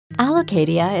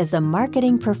Allocadia is a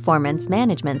marketing performance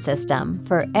management system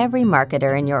for every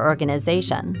marketer in your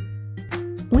organization.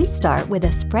 We start with a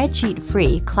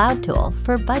spreadsheet-free cloud tool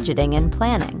for budgeting and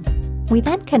planning. We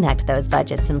then connect those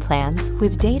budgets and plans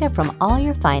with data from all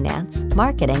your finance,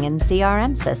 marketing, and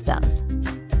CRM systems.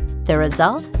 The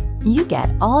result? You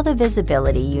get all the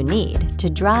visibility you need to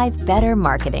drive better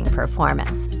marketing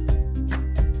performance.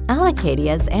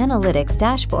 Allocadia's Analytics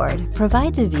dashboard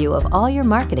provides a view of all your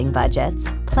marketing budgets,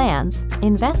 plans,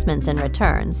 investments, and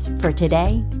returns for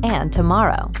today and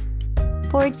tomorrow.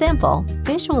 For example,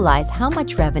 visualize how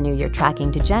much revenue you're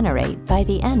tracking to generate by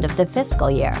the end of the fiscal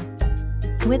year.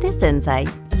 With this insight,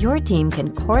 your team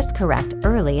can course correct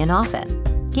early and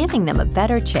often, giving them a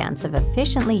better chance of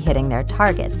efficiently hitting their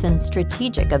targets and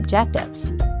strategic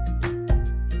objectives.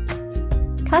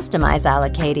 Customize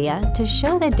Allocadia to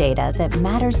show the data that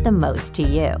matters the most to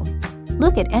you.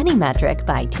 Look at any metric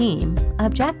by team,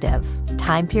 objective,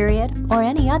 time period, or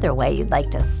any other way you'd like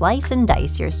to slice and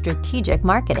dice your strategic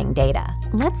marketing data.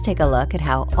 Let's take a look at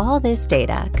how all this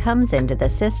data comes into the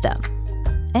system.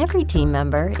 Every team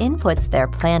member inputs their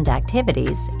planned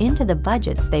activities into the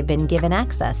budgets they've been given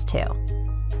access to.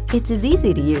 It's as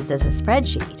easy to use as a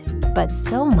spreadsheet, but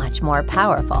so much more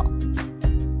powerful.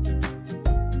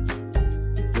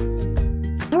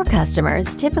 Our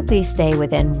customers typically stay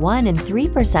within 1% and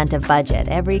 3% of budget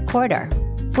every quarter.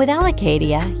 With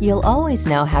Allocadia, you'll always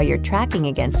know how you're tracking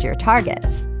against your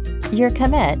targets, your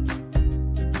commit,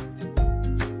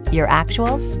 your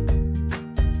actuals,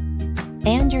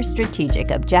 and your strategic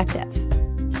objective.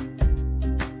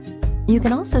 You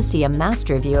can also see a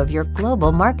master view of your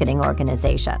global marketing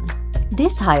organization.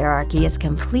 This hierarchy is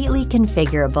completely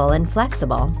configurable and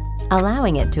flexible,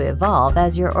 allowing it to evolve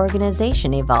as your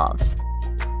organization evolves.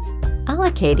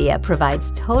 Allocadia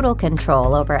provides total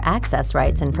control over access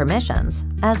rights and permissions,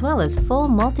 as well as full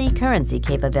multi-currency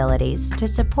capabilities to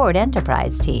support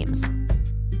enterprise teams.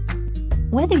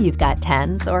 Whether you've got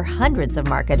tens or hundreds of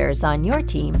marketers on your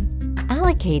team,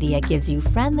 Allocadia gives you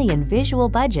friendly and visual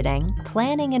budgeting,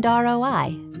 planning, and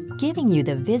ROI, giving you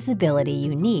the visibility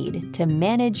you need to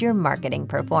manage your marketing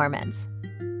performance.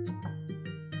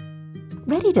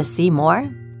 Ready to see more?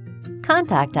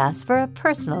 Contact us for a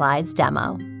personalized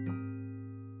demo.